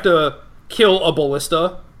just have to kill a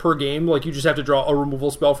Ballista per game, like you just have to draw a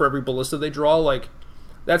removal spell for every Ballista they draw, like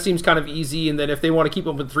that seems kind of easy. And then if they want to keep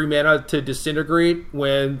them with 3 mana to Disintegrate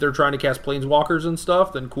when they're trying to cast Planeswalkers and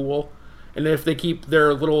stuff, then cool. And if they keep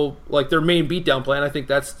their their main beatdown plan, I think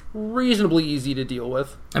that's reasonably easy to deal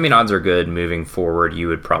with. I mean, odds are good moving forward. You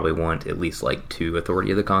would probably want at least 2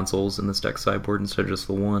 Authority of the Consuls in this deck sideboard instead of just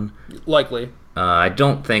the 1. Likely. I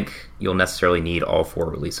don't think you'll necessarily need all 4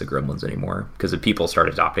 Release of Gremlins anymore, because if people start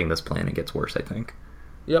adopting this plan, it gets worse, I think.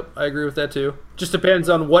 Yep, I agree with that too. Just depends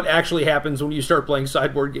on what actually happens when you start playing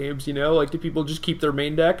sideboard games, do people just keep their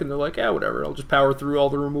main deck and they're like, whatever, I'll just power through all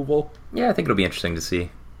the removal? Yeah, I think it'll be interesting to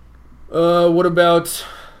see. What about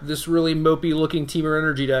this really mopey looking Temur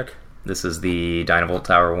Energy deck? This is the Dynavolt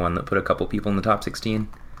Tower one that put a couple people in the top 16.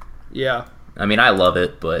 Yeah. I mean, I love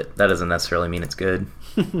it, but that doesn't necessarily mean it's good.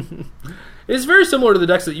 It's very similar to the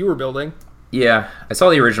decks that you were building. Yeah, I saw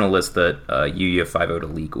the original list that Yu-Gi-Oh! 5.0 to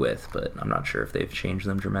league with, but I'm not sure if they've changed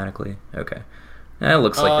them dramatically. Okay. It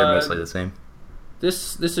looks like they're mostly the same.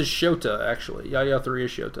 This is Shota, actually. Yaya 3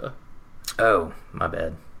 is Shota. Oh, my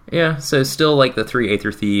bad. Yeah, so still the 3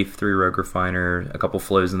 Aether Thief, 3 Rogue Refiner, a couple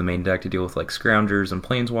flows in the main deck to deal with Scroungers and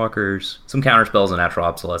Planeswalkers, some counterspells and Natural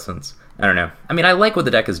Obsolescence. I don't know. I mean, I like what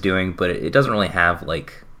the deck is doing, but it doesn't really have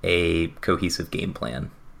a cohesive game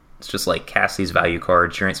plan. It's just cast these value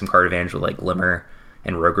cards, generate some card advantage with Glimmer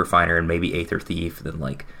and Rogue Refiner and maybe Aether Thief,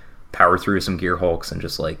 then power through some Gear Hulks and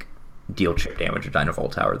just deal chip damage to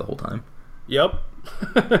Dynavolt Tower the whole time. Yep.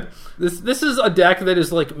 This is a deck that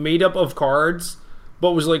is made up of cards,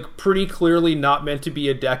 but was pretty clearly not meant to be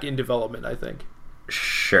a deck in development, I think.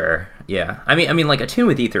 Sure. Yeah. I mean Attune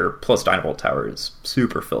with Aether plus Dynavolt Tower is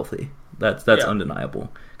super filthy. That's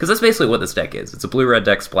undeniable. Because that's basically what this deck is. It's a blue-red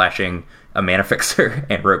deck splashing a Mana Fixer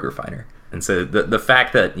and Rogue Refiner. And so the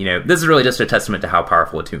fact that, this is really just a testament to how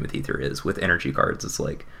powerful Attune with Aether is with energy cards. It's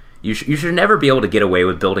you should never be able to get away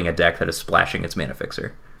with building a deck that is splashing its Mana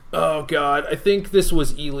Fixer. Oh, God. I think this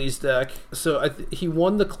was Ely's deck. So he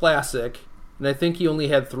won the Classic, and I think he only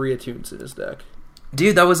had 3 Attunes in his deck.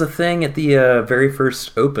 Dude, that was a thing at the very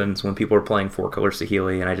first opens when people were playing 4-color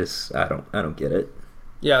Saheeli, and I don't get it.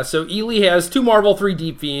 Yeah, so Ely has 2 Marvel, 3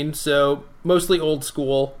 Deep Fiend, so mostly old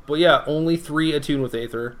school. But yeah, only 3 Attune with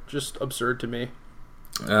Aether. Just absurd to me.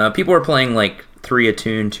 People are playing 3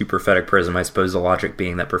 Attune, 2 Prophetic Prism. I suppose the logic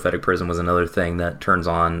being that Prophetic Prism was another thing that turns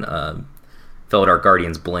on Felidar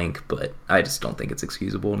Guardian's Blink, but I just don't think it's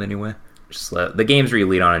excusable in any way. Just the games where you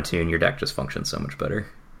lead on Attune, your deck just functions so much better.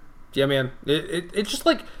 Yeah, man. It's just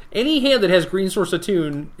any hand that has green source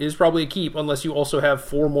Attune is probably a keep unless you also have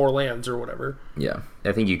 4 more lands or whatever. Yeah,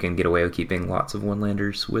 I think you can get away with keeping lots of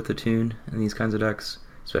one-landers with Attune in these kinds of decks,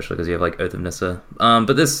 especially because you have Oath of Nissa.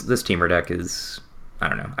 But this Temur deck is, I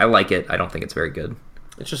don't know. I like it. I don't think it's very good.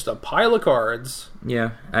 It's just a pile of cards.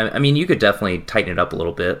 Yeah, I mean, you could definitely tighten it up a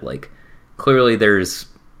little bit. Clearly there's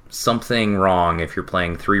something wrong if you're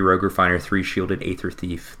playing 3 Rogue Refiner, 3 Shielded Aether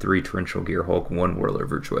Thief, 3 Torrential Gear Hulk, 1 Warlord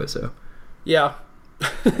Virtuoso. Yeah.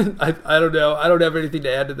 I don't know. I don't have anything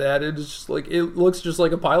to add to that. It's just it looks just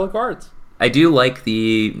like a pile of cards. I do like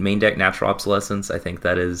the main deck Natural Obsolescence. I think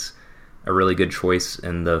that is a really good choice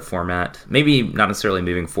in the format. Maybe not necessarily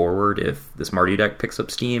moving forward if this Mardu deck picks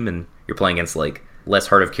up steam and you're playing against less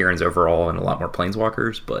Heart of Kiran's overall and a lot more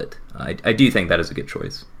Planeswalkers, but I do think that is a good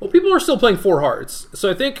choice. Well, people are still playing 4 Hearts, so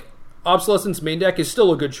I think Obsolescence main deck is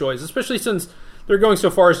still a good choice, especially since they're going so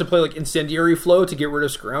far as to play Incendiary Flow to get rid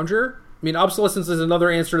of Scrounger. I mean, Obsolescence is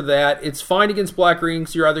another answer to that. It's fine against Black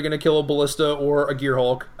Rings. You're either going to kill a Ballista or a Gear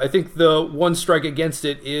Hulk. I think the one strike against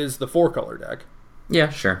it is the 4-color deck. Yeah,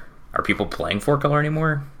 sure. Are people playing 4-color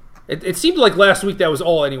anymore? It seemed like last week that was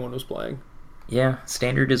all anyone was playing. Yeah,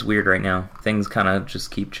 Standard is weird right now. Things kind of just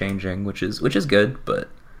keep changing, which is good, but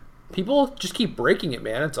people just keep breaking it,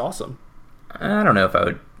 man. It's awesome. I don't know if I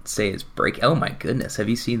would say it's break. Oh my goodness, have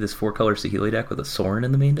you seen this 4-color Saheeli deck with a Sorin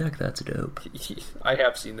in the main deck? That's dope. I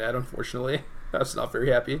have seen that, unfortunately. I was not very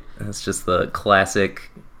happy. That's just the classic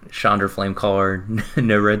Chandra Flamecaller,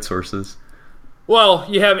 no red sources. Well,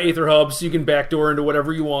 you have Aether Hubs, you can backdoor into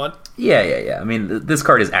whatever you want. Yeah. I mean, this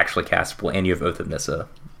card is actually castable, and you have Oath of Nissa.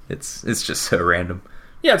 It's just so random.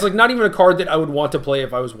 Yeah, it's not even a card that I would want to play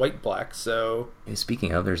if I was white-black, so...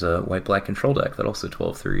 Speaking of, there's a white-black control deck that also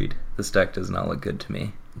 12-3'd. This deck does not look good to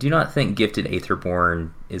me. Do you not think Gifted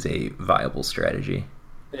Aetherborn is a viable strategy?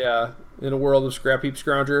 Yeah, in a world of Scrap Heap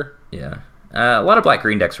Scrounger. Yeah. A lot of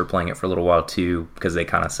black-green decks were playing it for a little while, too, because they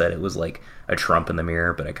kind of said it was a trump in the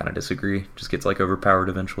mirror, but I kind of disagree. Just gets overpowered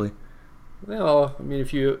eventually. Well, I mean,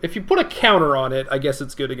 if you put a counter on it, I guess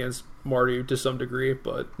it's good against Mardu to some degree,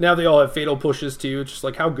 but now they all have fatal pushes too. It's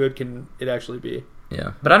just how good can it actually be?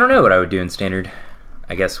 Yeah, but I don't know what I would do in Standard.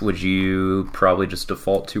 I guess would you probably just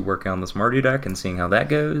default to working on this Mardu deck and seeing how that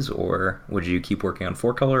goes, or would you keep working on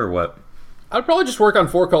 4-color, or what? I'd probably just work on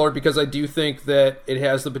 4-color because I do think that it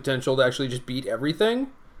has the potential to actually just beat everything.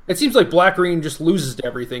 It seems like black-green just loses to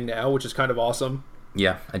everything now, which is kind of awesome.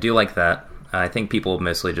 Yeah, I do like that. I think people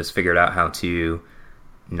mostly just figured out how to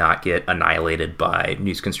not get annihilated by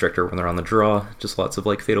Noose Constrictor when they're on the draw. Just lots of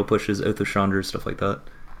like Fatal Pushes, Oath of Chandra, stuff like that.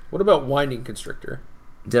 What about Winding Constrictor?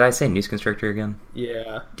 Did I say Noose Constrictor again?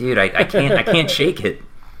 Yeah. Dude, I can't shake it.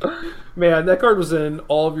 Man, that card was in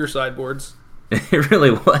all of your sideboards. It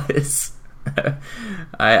really was.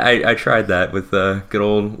 I tried that with good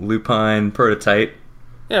old Lupine Prototype.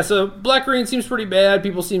 Yeah, so black-green seems pretty bad.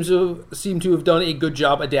 People seem to have done a good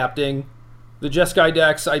job adapting. The Jeskai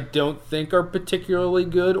decks I don't think are particularly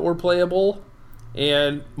good or playable.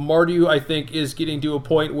 And Mardu, I think, is getting to a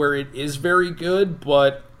point where it is very good,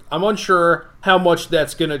 but I'm unsure how much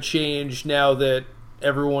that's going to change now that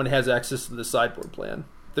everyone has access to the sideboard plan.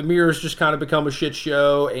 The mirrors just kind of become a shit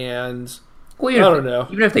show, and Well, I don't know.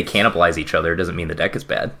 Even if they cannibalize each other, it doesn't mean the deck is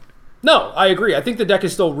bad. No, I agree. I think the deck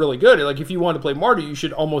is still really good. Like, if you want to play Mardu, you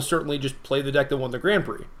should almost certainly just play the deck that won the Grand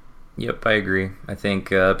Prix. Yep, I agree. I think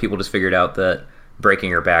people just figured out that breaking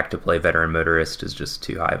your back to play Veteran Motorist is just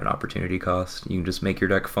too high of an opportunity cost. You can just make your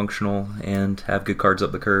deck functional and have good cards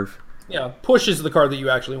up the curve. Yeah, push is the card that you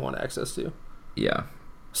actually want access to. Yeah.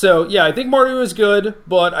 So, yeah, I think Mardu is good,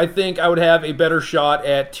 but I think I would have a better shot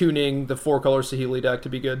at tuning the 4-color Saheeli deck to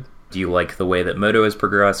be good. Do you like the way that Moto has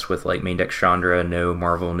progressed with like main deck Chandra, no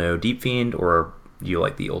Marvel, no Deep Fiend, or do you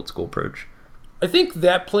like the old school approach? I think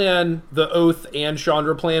that plan, the Oath and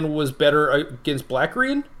Chandra plan, was better against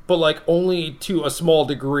black-green, but like only to a small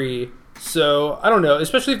degree. So, I don't know,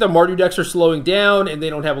 especially if the Mardu decks are slowing down and they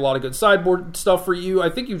don't have a lot of good sideboard stuff for you. I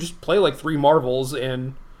think you just play like 3 Marvels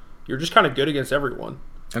and you're just kind of good against everyone.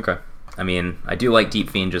 Okay. I mean, I do like Deep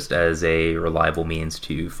Fiend just as a reliable means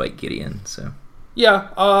to fight Gideon, so... Yeah,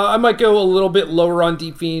 I might go a little bit lower on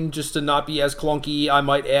Deep Fiend just to not be as clunky. I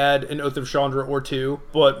might add an Oath of Chandra or 2,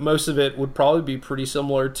 but most of it would probably be pretty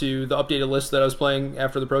similar to the updated list that I was playing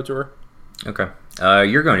after the Pro Tour. Okay.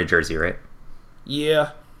 You're going to Jersey, right?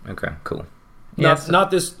 Yeah. Okay, cool. Yeah,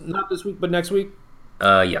 not this week, but next week?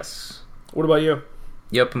 Yes. What about you?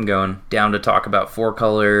 Yep, I'm going. Down to talk about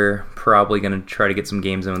 4-color. Probably going to try to get some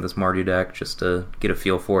games in with this Mardu deck just to get a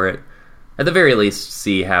feel for it. At the very least,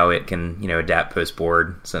 see how it can, adapt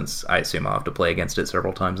post-board, since I assume I'll have to play against it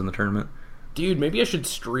several times in the tournament. Dude, maybe I should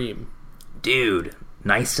stream. Dude,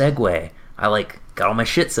 nice segue. I, got all my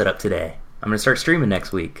shit set up today. I'm going to start streaming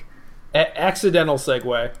next week. Accidental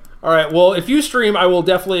segue. Alright, well, if you stream, I will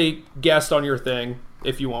definitely guest on your thing,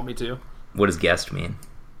 if you want me to. What does guest mean?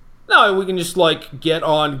 No, we can just, get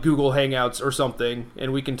on Google Hangouts or something,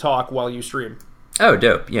 and we can talk while you stream. Oh,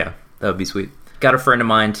 dope. Yeah, that would be sweet. Got a friend of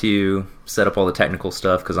mine to set up all the technical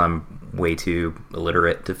stuff because I'm way too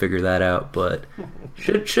illiterate to figure that out, but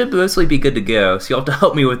should mostly be good to go. So you'll have to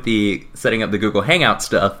help me with the setting up the Google Hangout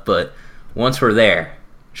stuff, but once we're there,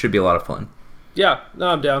 should be a lot of fun. Yeah, no,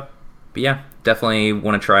 I'm down. But yeah, definitely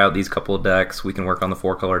want to try out these couple of decks. We can work on the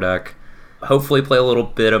 4-color deck. Hopefully play a little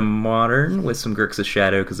bit of Modern with some Grixis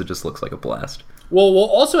Shadow because it just looks like a blast. Well, we'll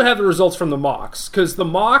also have the results from the mocks, because the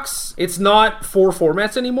mocks, it's not 4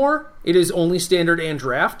 formats anymore. It is only Standard and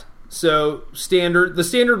Draft. So the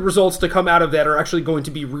standard results to come out of that are actually going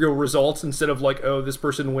to be real results instead of this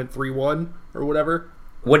person went 3-1 or whatever.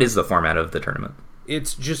 What is the format of the tournament?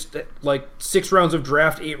 It's just 6 rounds of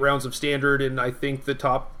Draft, 8 rounds of Standard, and I think the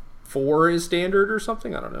top 4 is Standard or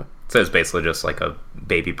something. I don't know. So it's basically just like a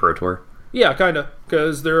baby Pro Tour? Yeah, kind of,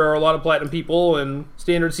 because there are a lot of Platinum people, and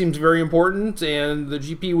Standard seems very important, and the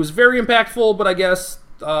GP was very impactful, but I guess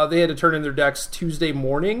they had to turn in their decks Tuesday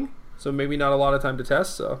morning, so maybe not a lot of time to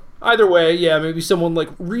test, so... Either way, yeah, maybe someone,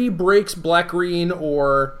 re-breaks black-green,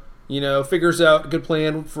 or, figures out a good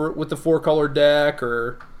plan with the 4-color deck,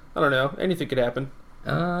 or, I don't know, anything could happen.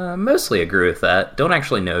 Mostly agree with that. Don't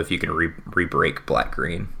actually know if you can re-break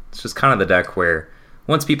black-green. It's just kind of the deck where...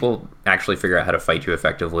 Once people actually figure out how to fight you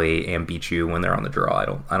effectively and beat you when they're on the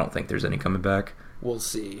draw, I don't think there's any coming back. We'll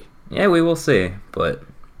see. Yeah, we will see, but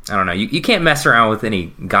I don't know. You can't mess around with any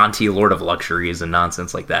Gonti Lord of Luxuries and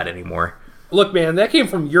nonsense like that anymore. Look, man, that came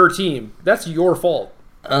from your team. That's your fault.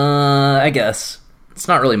 I guess. It's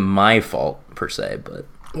not really my fault, per se, but...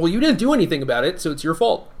 Well, you didn't do anything about it, so it's your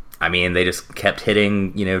fault. I mean, they just kept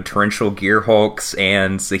hitting, Torrential Gearhulks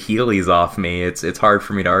and Saheelis off me. It's hard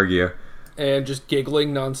for me to argue. And just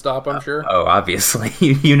giggling nonstop, I'm sure. Oh, obviously.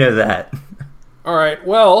 you know that. Alright,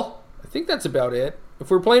 well, I think that's about it. If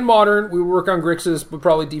we're playing Modern, we would work on Grixis, but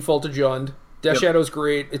probably default to Jund. Death Shadow's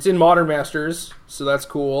great. It's in Modern Masters, so that's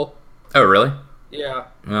cool. Oh, really? Yeah.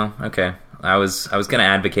 Well, okay. I was going to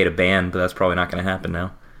advocate a ban, but that's probably not going to happen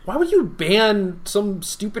now. Why would you ban some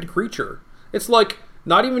stupid creature? It's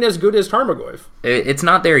not even as good as Tarmogoyf. It's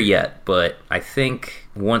not there yet, but I think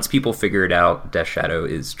once people figure it out, Death Shadow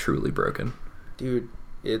is truly broken. Dude,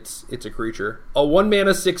 it's a creature. A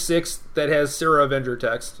 1-mana 6/6 that has Serra Avenger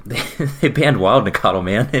text. They banned Wild Nacatl,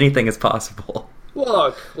 man. Anything is possible.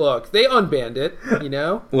 Look, they unbanned it, you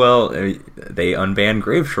know? Well, they unbanned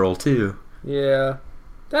Grave Troll, too. Yeah,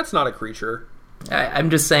 that's not a creature. I'm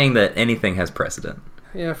just saying that anything has precedent.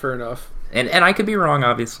 Yeah, fair enough. And I could be wrong,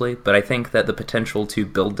 obviously, but I think that the potential to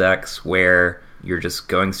build decks where you're just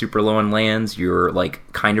going super low on lands, you're, like,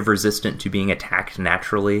 kind of resistant to being attacked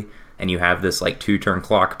naturally, and you have this, like, 2-turn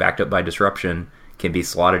clock backed up by Disruption, can be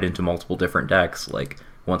slotted into multiple different decks. Like,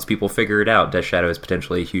 once people figure it out, Death Shadow is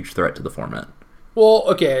potentially a huge threat to the format. Well,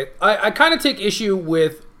 okay, I kind of take issue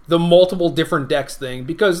with the multiple different decks thing,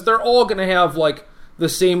 because they're all going to have, like, the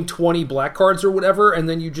same 20 black cards or whatever, and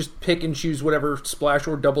then you just pick and choose whatever splash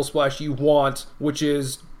or double splash you want, which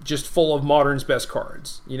is just full of Modern's best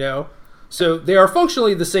cards, you know? So they are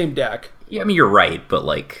functionally the same deck. Yeah, I mean, you're right, but,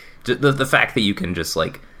 like, the fact that you can just,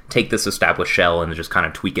 like, take this established shell and just kind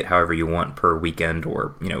of tweak it however you want per weekend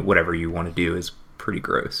or, you know, whatever you want to do is pretty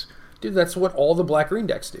gross. Dude, that's what all the black-green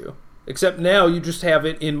decks do. Except now you just have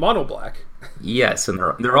it in mono black. Yes, and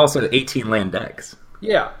they're also 18 land decks.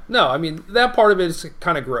 Yeah, no, I mean, that part of it is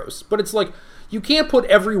kind of gross. But it's like, you can't put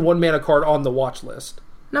every 1-mana card on the watch list.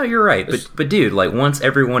 No, you're right, but dude, like, once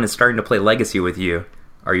everyone is starting to play Legacy with you,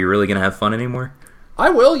 are you really going to have fun anymore? I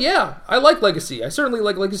will, yeah. I like Legacy. I certainly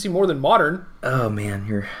like Legacy more than Modern. Oh, man,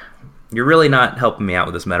 you're really not helping me out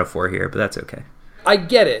with this metaphor here, but that's okay. I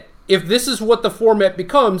get it. If this is what the format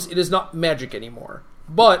becomes, it is not Magic anymore.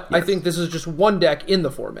 But yes. I think this is just one deck in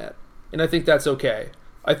the format, and I think that's okay.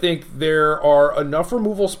 I think there are enough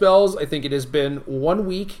removal spells. I think it has been 1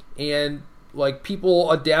 week, and like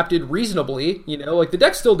people adapted reasonably. You know, like the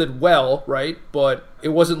deck still did well, right? But it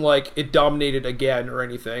wasn't like it dominated again or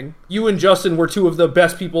anything. You and Justin were two of the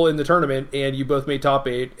best people in the tournament, and you both made top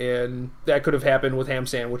 8, and that could have happened with ham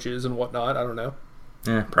sandwiches and whatnot. I don't know.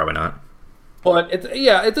 Probably not. But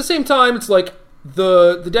at the same time, it's like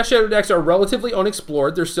the Death Shadow decks are relatively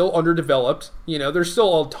unexplored. They're still underdeveloped. You know, there's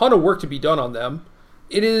still a ton of work to be done on them.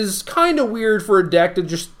 It is kind of weird for a deck to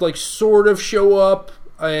just, like, sort of show up,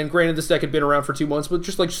 and granted this deck had been around for 2 months, but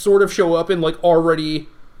just, like, sort of show up and, like, already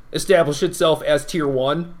establish itself as tier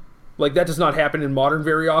 1. Like, that does not happen in Modern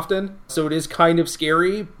very often, so it is kind of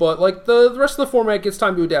scary, but, like, the rest of the format gets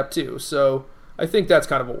time to adapt too, so I think that's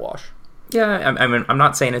kind of a wash. Yeah, I mean, I'm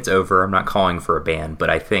not saying it's over, I'm not calling for a ban, but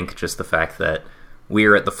I think just the fact that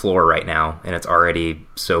we're at the floor right now, and it's already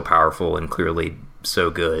so powerful and clearly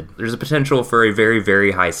so good, there's a potential for a very,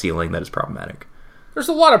 very high ceiling that is problematic. There's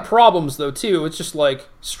a lot of problems, though, too. It's just like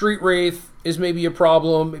Street Wraith is maybe a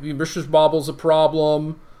problem, maybe Mishra's Bobble's a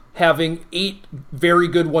problem, having 8 very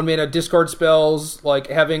good 1-mana discard spells, like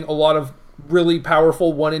having a lot of really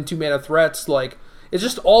powerful 1 and 2 mana threats, like, it's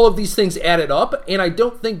just all of these things added up, and I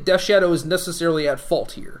don't think Death Shadow is necessarily at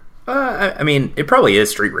fault here. I mean, it probably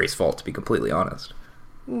is Street Wraith's fault, to be completely honest.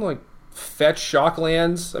 Like, fetch shock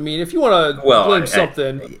lands. I mean, if you want to blame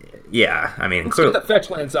something... Yeah, I mean... Let's get the fetch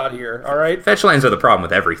lands out here, alright? Fetch lands are the problem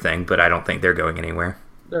with everything, but I don't think they're going anywhere.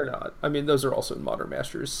 They're not. I mean, those are also in Modern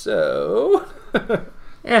Masters, so...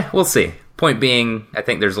 We'll see. Point being, I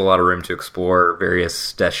think there's a lot of room to explore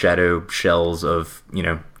various Death Shadow shells of,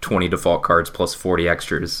 20 default cards plus 40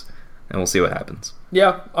 extras, and we'll see what happens.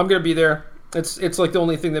 Yeah, I'm going to be there. It's like the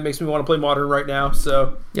only thing that makes me want to play Modern right now,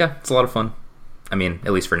 so... Yeah, it's a lot of fun. I mean,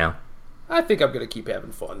 at least for now. I think I'm going to keep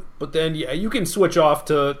having fun. But then, yeah, you can switch off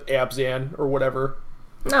to Abzan or whatever.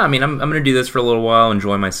 No, I mean, I'm going to do this for a little while,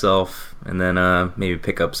 enjoy myself, and then maybe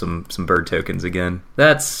pick up some bird tokens again.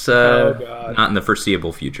 That's not in the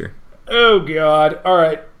foreseeable future. Oh, God. All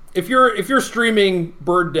right. If you're streaming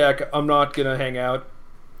Bird Deck, I'm not going to hang out.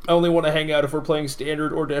 I only want to hang out if we're playing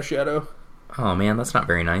Standard or Death Shadow. Oh, man, that's not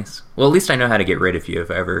very nice. Well, at least I know how to get rid of you if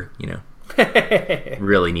I ever,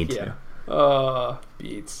 really need to.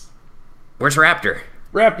 Beats. Where's Raptor?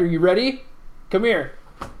 Raptor, you ready? Come here.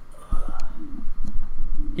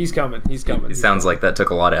 He's coming. It sounds like that took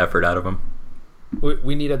a lot of effort out of him.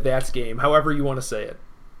 We need a that's game, however you want to say it.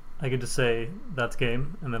 I can just say that's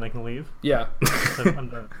game, and then I can leave. Yeah. So I'm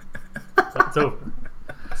done. So it's over.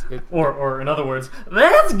 Or in other words,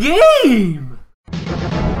 that's game!